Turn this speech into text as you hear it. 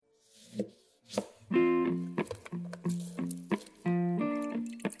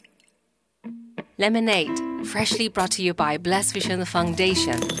Lemonade, freshly brought to you by Blessed Vision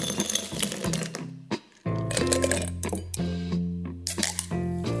Foundation.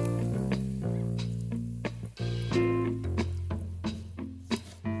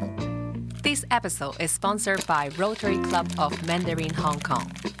 This episode is sponsored by Rotary Club of Mandarin Hong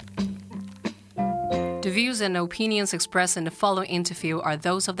Kong. The views and opinions expressed in the following interview are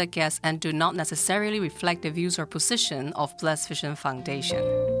those of the guests and do not necessarily reflect the views or position of Blessed Vision Foundation.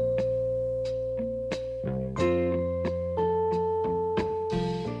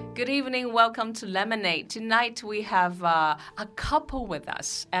 Good evening, welcome to Lemonade. Tonight we have a couple with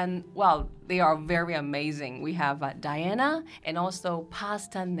us, and well, they are very amazing. We have Diana and also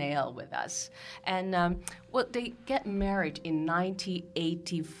Pastor Neil with us. And they get married in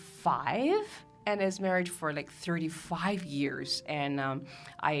 1985. And is married for like 35 years. And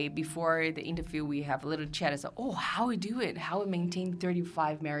before the interview, we have a little chat. I said, how we do it, how we maintain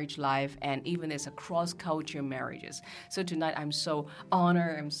 35 marriage life, and even it's a cross-culture marriages. So tonight, I'm so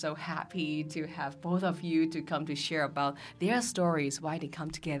honored, I'm so happy to have both of you to come to share about their stories, why they come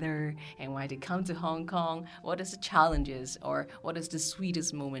together, and why they come to Hong Kong, what is the challenges, or what is the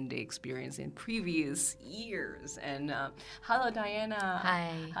sweetest moment they experienced in previous years. And hello, Diana.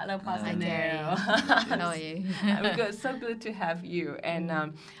 Hi. Hello, Pastor Hi, Neil. How are you? I'm good. So good to have you. And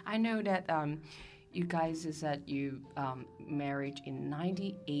I know that you guys is that you married in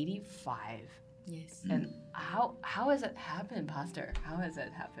 1985. Yes. And how has it happened, Pastor? How has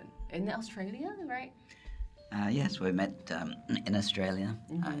it happened? In Australia, right? Yes, we met in Australia.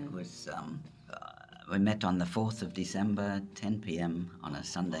 It was we met on the 4th of December, 10 p.m. on a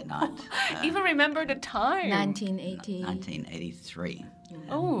Sunday night. Even remember the time. 1983.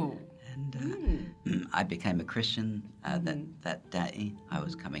 Oh. And I became a Christian that day. I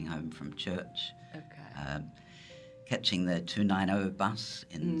was coming home from church, catching the 290 bus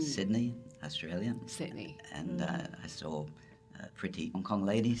in Sydney, Australia. Sydney. And I saw a pretty Hong Kong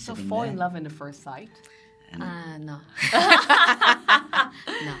lady sitting there. So fall in love in the first sight? No.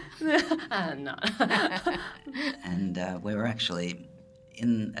 No. And we were actually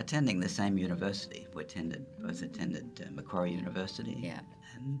attending the same university. We both attended Macquarie University. Yeah.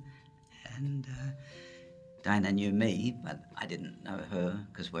 And Diana knew me, but I didn't know her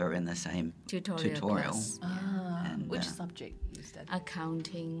because we were in the same tutorial. Class. And, which subject you studied?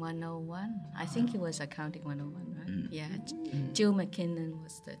 Accounting 101. I think it was Accounting 101, right? Yeah. Jill McKinnon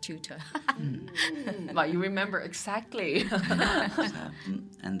was the tutor. Well, you remember exactly.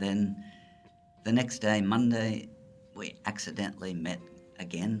 And then the next day, Monday, we accidentally met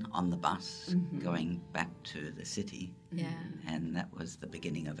again on the bus going back to the city. Yeah. And that was the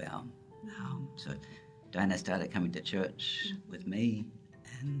beginning of our so Diana started coming to church with me,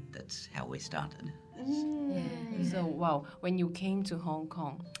 and that's how we started. Yeah. So, wow, when you came to Hong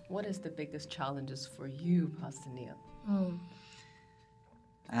Kong, what is the biggest challenges for you, Pastor Neil?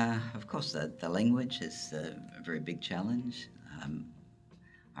 Of course, the language is a very big challenge.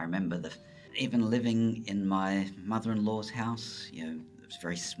 I remember even living in my mother-in-law's house, it was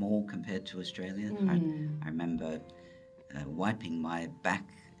very small compared to Australia. I remember wiping my back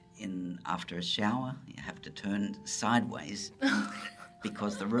after a shower. You have to turn sideways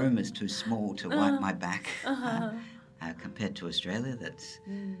because the room is too small to wipe my back compared to Australia. That's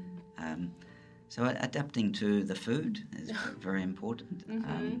so adapting to the food is very important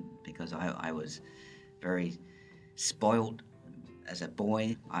because I was very spoiled as a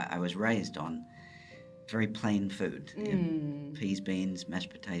boy. I was raised on very plain food. Peas, beans, mashed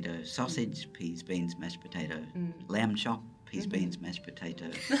potato, sausage, peas, beans, mashed potato, lamb chop, peas, beans, mashed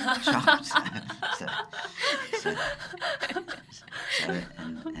potato, chopped.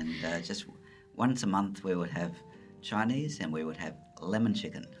 And just once a month we would have Chinese and we would have lemon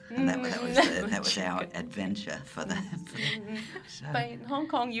chicken, and that was our adventure for that. But in Hong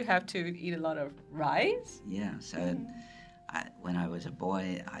Kong, you have to eat a lot of rice. Yeah. So when I was a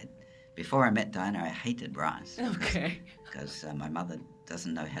boy, before I met Diana, I hated rice. Okay. Because my mother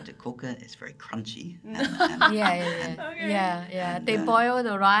doesn't know how to cook it. It's very crunchy. Yeah. They boil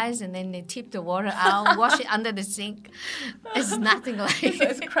the rice and then they tip the water out, wash it under the sink. It's nothing like So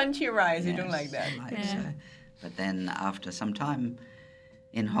it's crunchy rice. You don't like that. So. But then after some time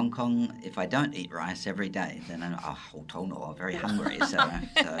in Hong Kong, if I don't eat rice every day, then I'm very hungry.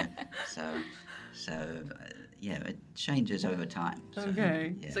 It changes over time. So,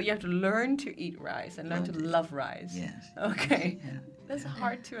 okay. Yeah. So you have to learn to eat rice and learn to love rice. Yes. Okay. Yeah. That's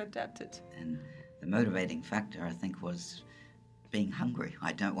hard to adapt it. And the motivating factor, I think, was being hungry.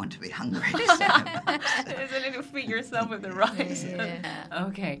 I don't want to be hungry. Isn't it to feed yourself with the rice? Yeah.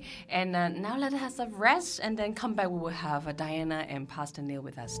 Okay. And now let us have some rest and then come back. We will have Diana and Pastor Neil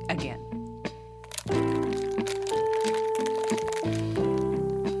with us again.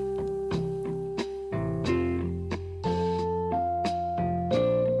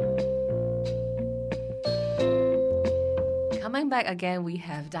 Coming back again, we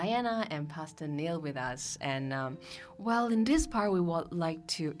have Diana and Pastor Neil with us. And, well, in this part, we would like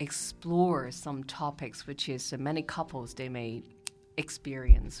to explore some topics which is many couples they may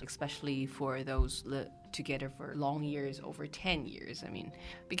experience, especially for those together for long years, over 10 years. I mean,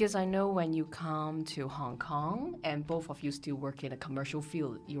 because I know when you come to Hong Kong and both of you still work in a commercial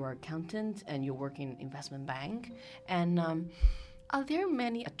field, you are accountant and you work in investment bank. And are there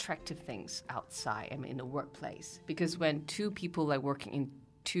many attractive things outside, I mean, in the workplace? Because when two people are working in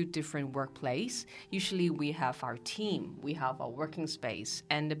two different workplaces, usually we have our team, we have our working space,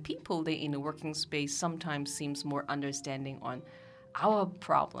 and the people they in the working space sometimes seems more understanding on our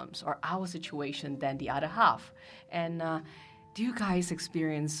problems or our situation than the other half. And do you guys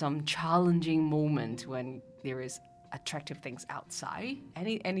experience some challenging moment when there is attractive things outside?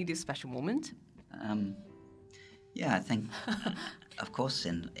 Any this special moment? Yeah, I think, of course,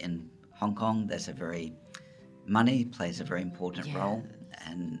 in Hong Kong, money plays a very important role,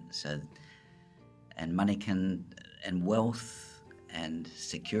 and money and wealth and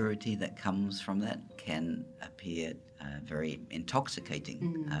security that comes from that can appear very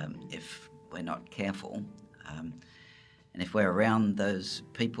intoxicating if we're not careful. And if we're around those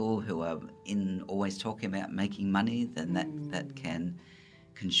people who are always talking about making money, then that can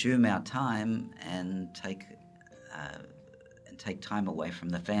consume our time and take time away from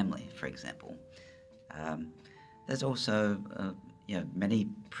the family, for example. There's also many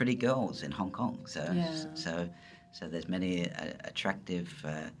pretty girls in Hong Kong, so there's many attractive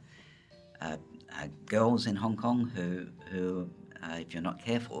girls in Hong Kong who if you're not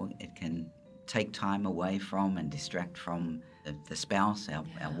careful, it can take time away from and distract from the spouse, our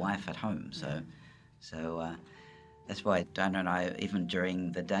wife at home. So that's why Diana and I, even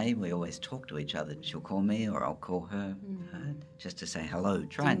during the day, we always talk to each other. She'll call me or I'll call her just to say hello,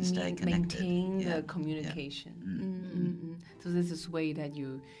 try and stay connected. Maintain the communication. So this is a way that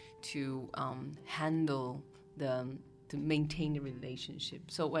you to handle to maintain the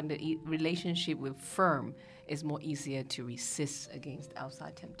relationship. So when the relationship with firm is more easier to resist against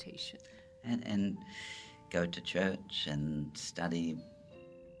outside temptation. And go to church and study,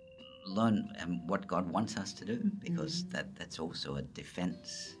 learn what God wants us to do, because that's also a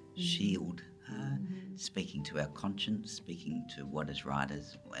defense shield, speaking to our conscience, speaking to what is right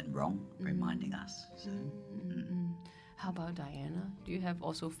and wrong, reminding us. So. How about Diana? Do you have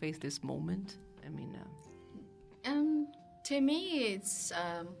also faced this moment? I mean, to me, it's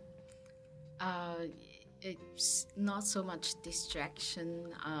not so much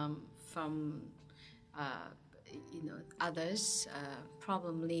distraction from others.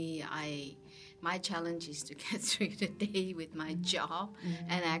 Probably my challenge is to get through the day with my job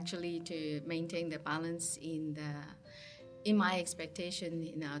and actually to maintain the balance in my expectation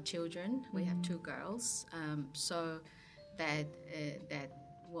in our children. We have 2 girls, so that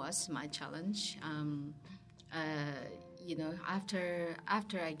was my challenge.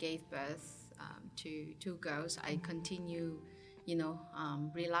 After I gave birth to 2 girls, I continue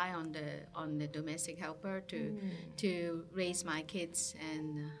rely on the domestic helper to raise my kids,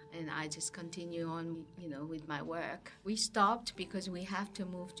 and I just continue on with my work. We stopped because we have to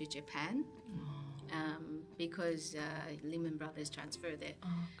move to Japan, because Lehman Brothers transferred their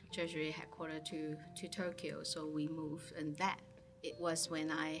treasury headquarters to Tokyo, so we moved, and it was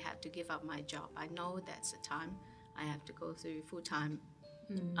when I had to give up my job. I know that's the time I have to go through full-time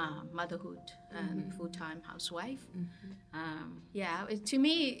motherhood and full-time housewife. To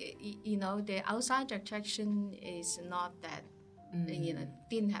me, the outside attraction is not that,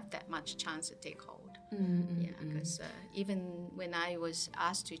 didn't have that much chance to take hold. Because even when I was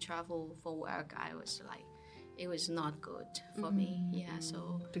asked to travel for work, I was like, it was not good for me.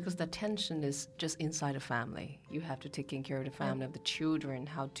 So because the tension is just inside the family, you have to take care of the family, of the children,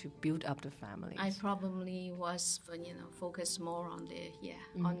 how to build up the family. I probably was, focused more on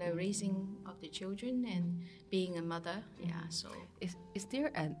on the raising of the children and being a mother. So is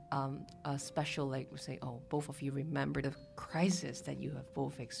there a special, like we say, both of you remember the crisis that you have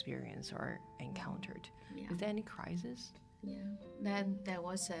both experienced or encountered? Is there any crisis? Then there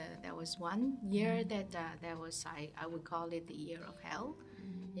was 1 year that was I would call it the year of hell.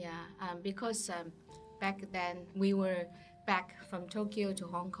 Because back then we were back from Tokyo to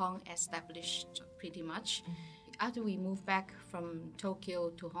Hong Kong established pretty much. After we moved back from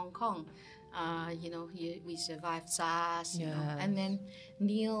Tokyo to Hong Kong, we survived SARS, and then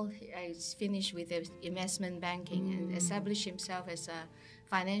Neil is finished with investment banking and established himself as a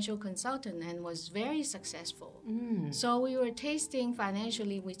financial consultant and was very successful. So we were tasting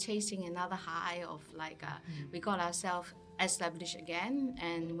financially, we're tasting another high of like, we got ourselves established again.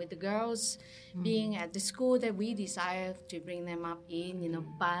 And with the girls being at the school that we decided to bring them up in,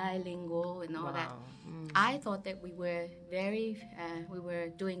 bilingual and all that, I thought that we were we were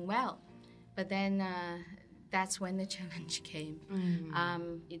doing well. But then that's when the challenge came.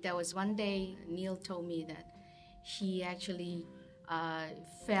 There was one day Neil told me that he actually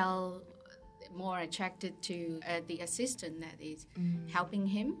felt more attracted to the assistant that is helping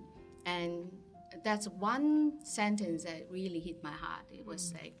him. And that's one sentence that really hit my heart. It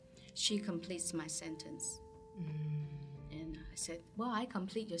was like, she completes my sentence. And I said, well, I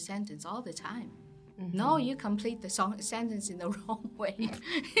complete your sentence all the time. No, you complete the sentence in the wrong way.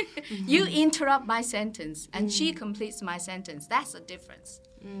 You interrupt my sentence, and she completes my sentence. That's the difference.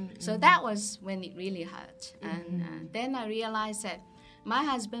 So that was when it really hurt. And then I realized that my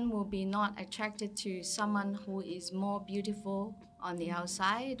husband will be not attracted to someone who is more beautiful on the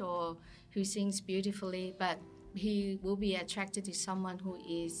outside or who sings beautifully, but he will be attracted to someone who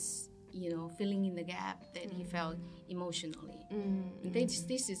is, filling in the gap that he felt emotionally.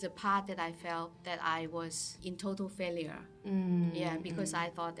 This is a part that I felt that I was in total failure. Because I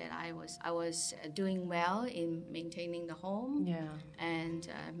thought that I was doing well in maintaining the home and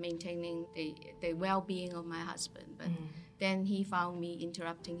maintaining the well-being of my husband. But then he found me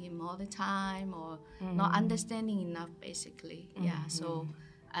interrupting him all the time or not understanding enough, basically. So.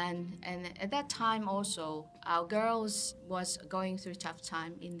 And at that time also, our girls was going through a tough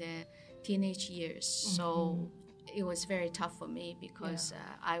time in their teenage years. So it was very tough for me because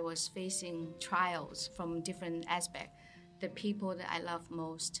I was facing trials from different aspects. The people that I love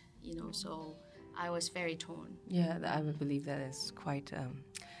most, so I was very torn. Yeah, I would believe that is quite a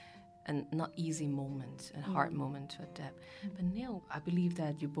not easy moment, a hard moment to adapt. But Neil, I believe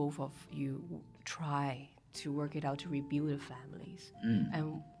that you both of you try to work it out to rebuild the families.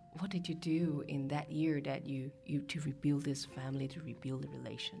 And what did you do in that year that you to rebuild this family, to rebuild the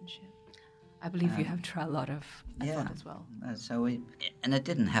relationship? I believe you have tried a lot of effort as well. So and it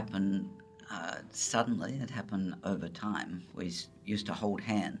didn't happen suddenly. It happened over time. We used to hold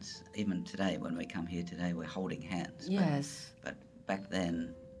hands. Even today, when we come here today, we're holding hands. Yes. But back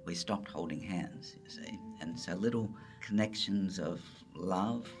then, we stopped holding hands, you see. And so little connections of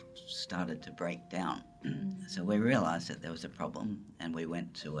love started to break down. So we realised that there was a problem, and we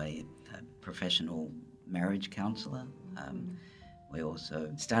went to a professional marriage counsellor. We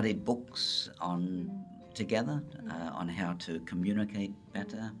also studied books together on how to communicate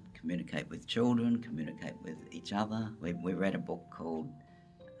better, communicate with children, communicate with each other. We read a book called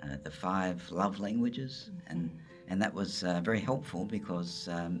The 5 Love Languages, and that was very helpful because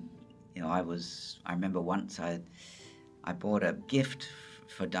I remember once I bought a gift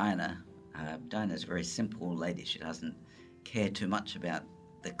for Diana. Diana's a very simple lady. She doesn't care too much about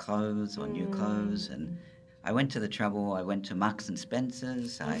the clothes or new clothes. And I went to the trouble. I went to Marks and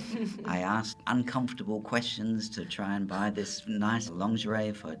Spencer's. I asked uncomfortable questions to try and buy this nice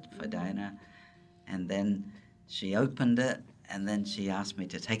lingerie for Diana. And then she opened it, and then she asked me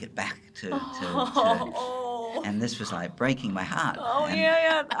to take it back to and this was like breaking my heart.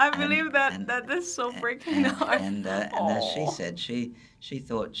 I believe that is so breaking the heart. And as she said, she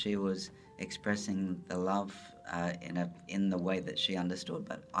thought she was expressing the love in the way that she understood,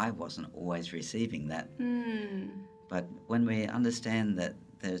 but I wasn't always receiving that. But when we understand that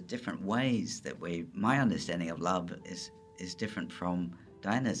there's different ways that my understanding of love is different from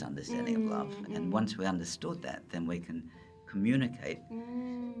Diana's understanding of love, and once we understood that, then we can communicate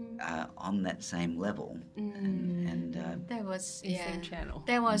on that same level, and that was same channel.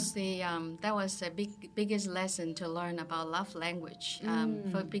 That was the biggest lesson to learn about love language.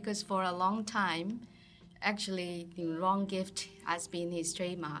 Because for a long time, actually, the wrong gift has been his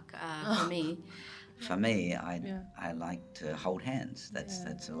trademark for me. For me, I like to hold hands.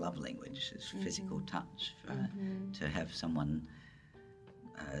 That's a love language. It's physical touch. To have someone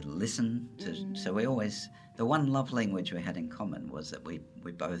listen to. So the one love language we had in common was that we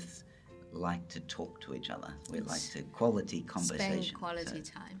both like to talk to each other. We like to quality conversation. Spend quality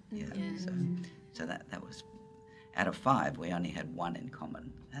time. Yeah. So that was, out of 5, we only had 1 in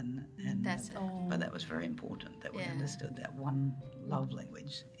common, and that's it. But that was very important that we understood that one love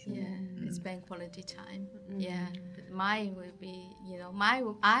language. Spend quality time. But mine would be,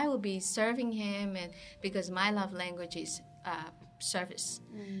 I will be serving him, and because my love language is service,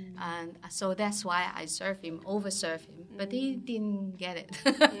 and so that's why I overserve him, but he didn't get it.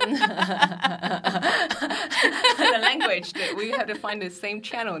 The language that we have to find the same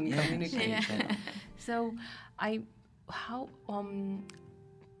channel in communication. So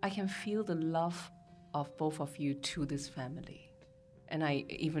I can feel the love of both of you to this family. And I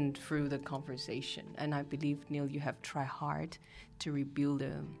even through the conversation. And I believe, Neil, you have tried hard to rebuild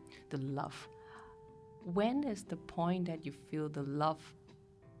the love. When is the point that you feel the love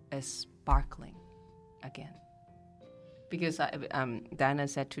is sparkling again? Because Diana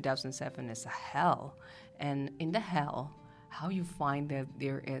said 2007 is a hell. And in the hell, how you find that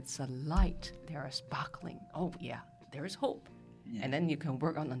there is a light, there is sparkling. Oh, yeah, there is hope. Yeah. And then you can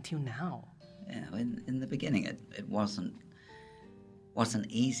work on until now. Yeah, in the beginning, it wasn't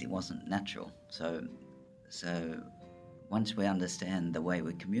easy, wasn't natural. So once we understand the way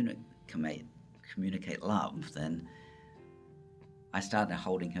we communicate love, then I started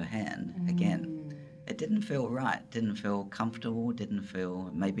holding her hand again. It didn't feel right, didn't feel comfortable, didn't feel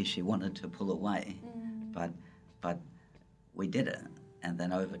maybe she wanted to pull away, but we did it, and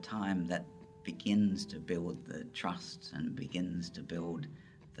then over time that begins to build the trust and begins to build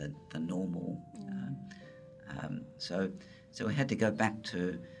the normal. So we had to go back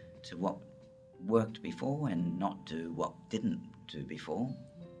to what worked before and not do what didn't do before.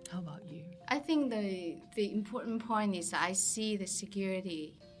 How about you? I think the important point is I see the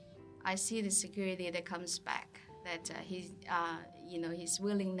security that comes back, that his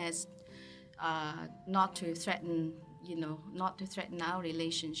willingness not to threaten our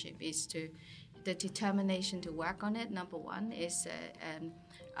relationship, is to the determination to work on it. Number one is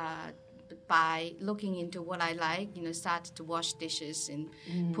by looking into what I like, start to wash dishes and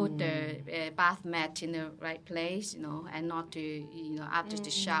put the bath mat in the right place, and not to, after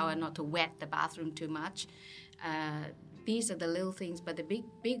the shower, not to wet the bathroom too much. These are the little things, but the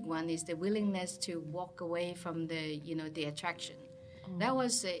big one is the willingness to walk away from the attraction. That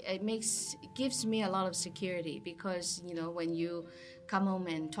was it gives me a lot of security, because when you come home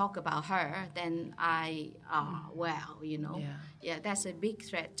and talk about her, then that's a big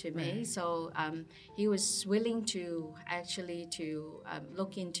threat to me. Right. So he was willing to actually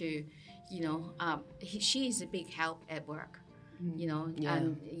look into, she is a big help at work.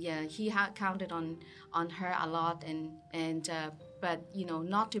 He had counted on her a lot, but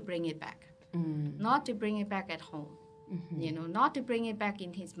not to bring it back, not to bring it back at home, not to bring it back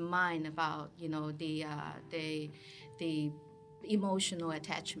in his mind about the emotional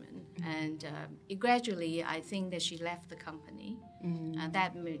attachment, and gradually I think that she left the company, and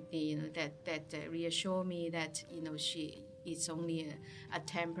that reassured me that it's only a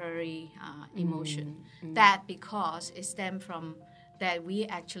temporary emotion. That because it stemmed from that we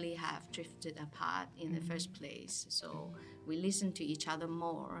actually have drifted apart in the first place. So we listen to each other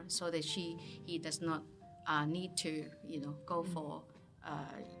more, so that he does not need to go for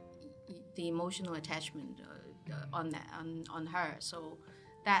the emotional attachment on her. So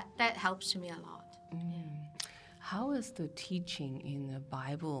that helps me a lot. How is the teaching in the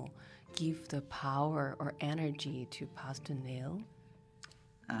Bible give the power or energy to Pastor Neil?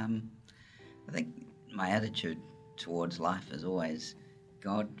 I think my attitude towards life is always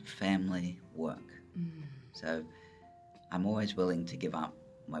God, family, work. So I'm always willing to give up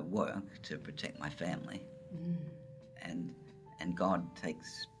my work to protect my family. And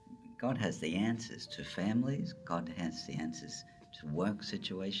God has the answers to families. God has the answers to work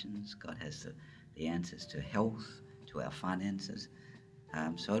situations. God has the answers to health, to our finances.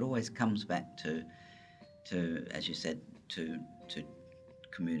 So it always comes back to as you said, to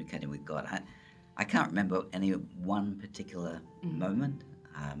communicating with God. I can't remember any one particular moment,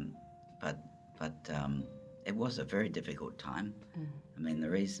 but it was a very difficult time. I mean, the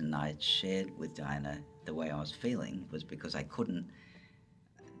reason I shared with Diana the way I was feeling was because I couldn't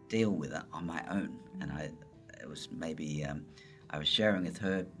deal with it on my own, and it was maybe I was sharing with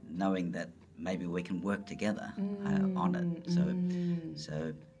her, knowing that maybe we can work together on it.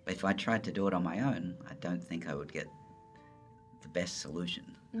 So if I tried to do it on my own, I don't think I would get the best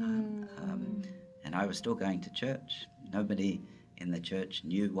solution. And I was still going to church. Nobody in the church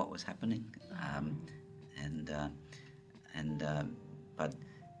knew what was happening, but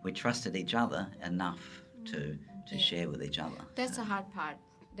we trusted each other enough to share with each other. That's the hard part.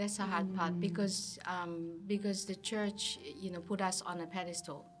 That's the hard part, because the church, put us on a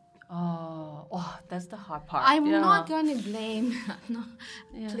pedestal. Oh, that's the hard part. I'm not going to blame. No,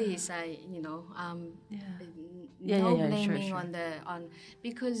 please, no blaming on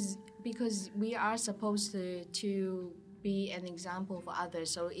because we are supposed to be an example for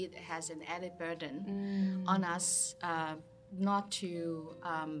others. So it has an added burden on us, not to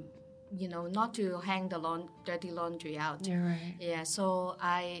hang the dirty laundry out. You're right. Yeah. So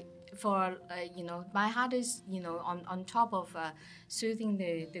my heart is on top of soothing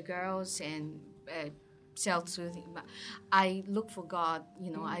the girls and self-soothing. But I look for God.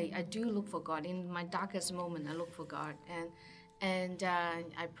 I do look for God. In my darkest moment, I look for God, and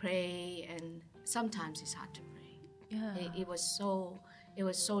I pray. And sometimes it's hard to pray. Yeah. It was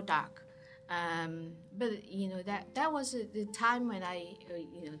so dark. But that was the time when I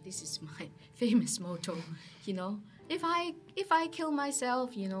this is my famous motto. If I kill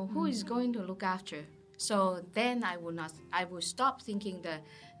myself, who is going to look after? So then I will stop thinking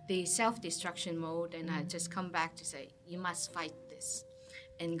the self-destruction mode, and I just come back to say, you must fight this,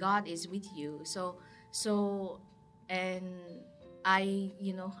 and God is with you. So and I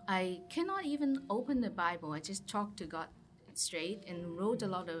cannot even open the Bible. I just talk to God straight and wrote a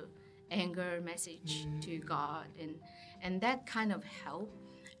lot of anger message to God, and that kind of helped.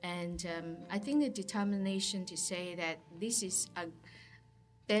 And I think the determination to say that this is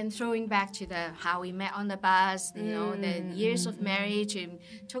then throwing back to how we met on the bus, the years of marriage, and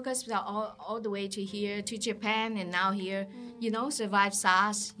took us all the way to here, to Japan, and now here, survive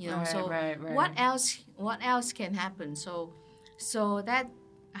SARS, Right. what else can happen? So that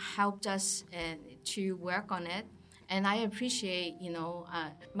helped us to work on it. And I appreciate,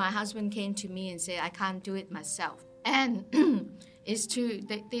 my husband came to me and said, I can't do it myself. And it's true.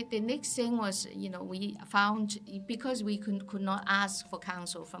 The next thing was, we found, because we could not ask for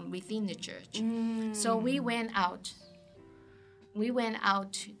counsel from within the church. So we went out. We went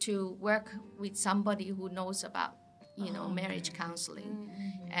out to work with somebody who knows about, marriage counseling.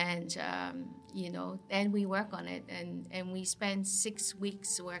 And, then we work on it. And we spent 6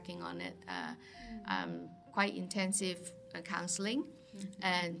 weeks working on it. Quite intensive counseling,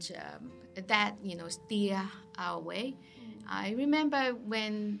 and that steer our way. I remember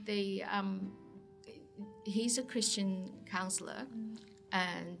when he's a Christian counselor,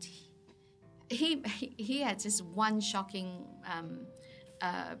 and he had this one shocking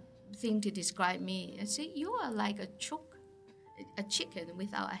thing to describe me. I said, "You are like a chicken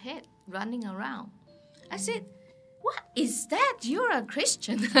without a head running around." I said, "What is that? You're a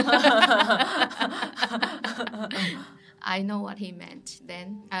Christian." I know what he meant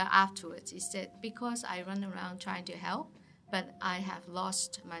then. Afterwards, he said, because I run around trying to help, but I have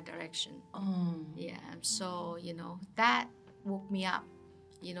lost my direction. Yeah, so, that woke me up.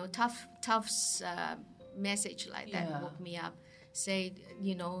 Tough's message like that woke me up. Say,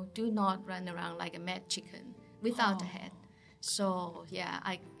 do not run around like a mad chicken without a head. So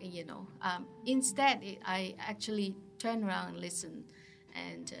instead I actually turn around and listen,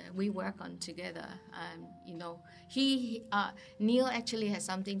 and we work on together. Neil actually has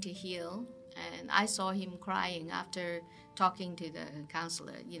something to heal, and I saw him crying after talking to the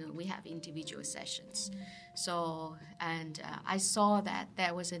counselor. We have individual sessions, so I saw that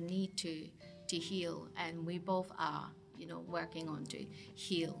there was a need to heal, and we both are working on to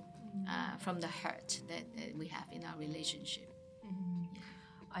heal from the hurt that we have in our relationship.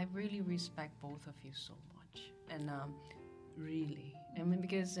 I really respect both of you so much, and really,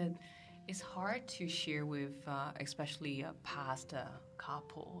 because it's hard to share with, especially a past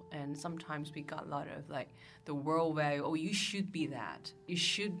couple, and sometimes we got a lot of the world value. Oh, you should be that. You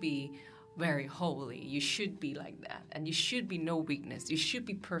should be very holy. You should be like that, and you should be no weakness. You should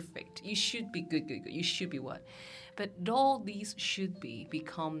be perfect. You should be good. You should be what? But all these should be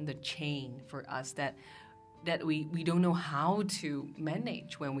become the chain for us that we don't know how to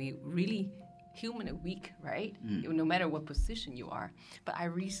manage when we really human and weak, right? No matter what position you are. But I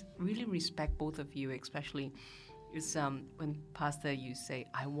really respect both of you, especially is when Pastor you say,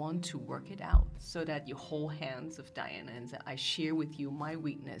 I want to work it out, so that you hold hands of Diana and say, I share with you my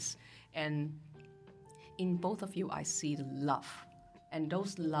weakness. And in both of you, I see the love. And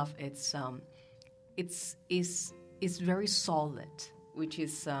those love, it's very solid, which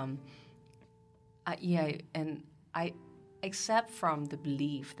is... and I accept from the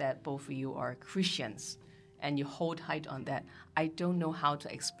belief that both of you are Christians and you hold tight on that. I don't know how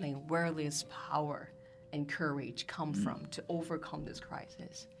to explain where this power and courage come from to overcome this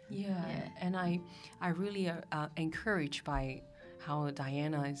crisis. And I really encouraged by how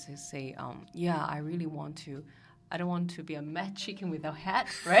Diana is to say, I really want to, I don't want to be a mad chicken without head,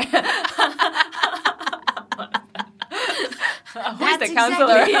 right? Who's the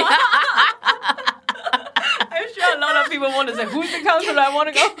counselor? Exactly. I'm sure a lot of people want to say, who's the counselor? I want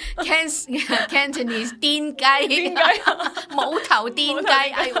to go. Cantonese 癲雞冇頭癲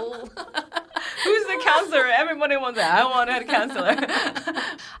雞 哎呦 Who's the counselor? Everybody wants that. I want a counselor.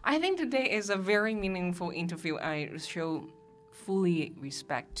 I think today is a very meaningful interview. I show fully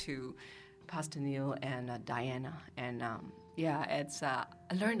respect to Pastor Neil and Diana. And it's I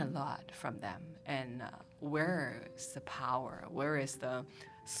learned a lot from them. And where is the power? Where is the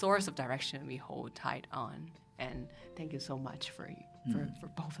source of direction we hold tight on. And thank you so much for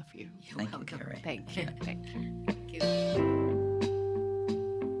both of you. You're Thank you, welcome. Carrie. Thank you. Thank you. Thank you.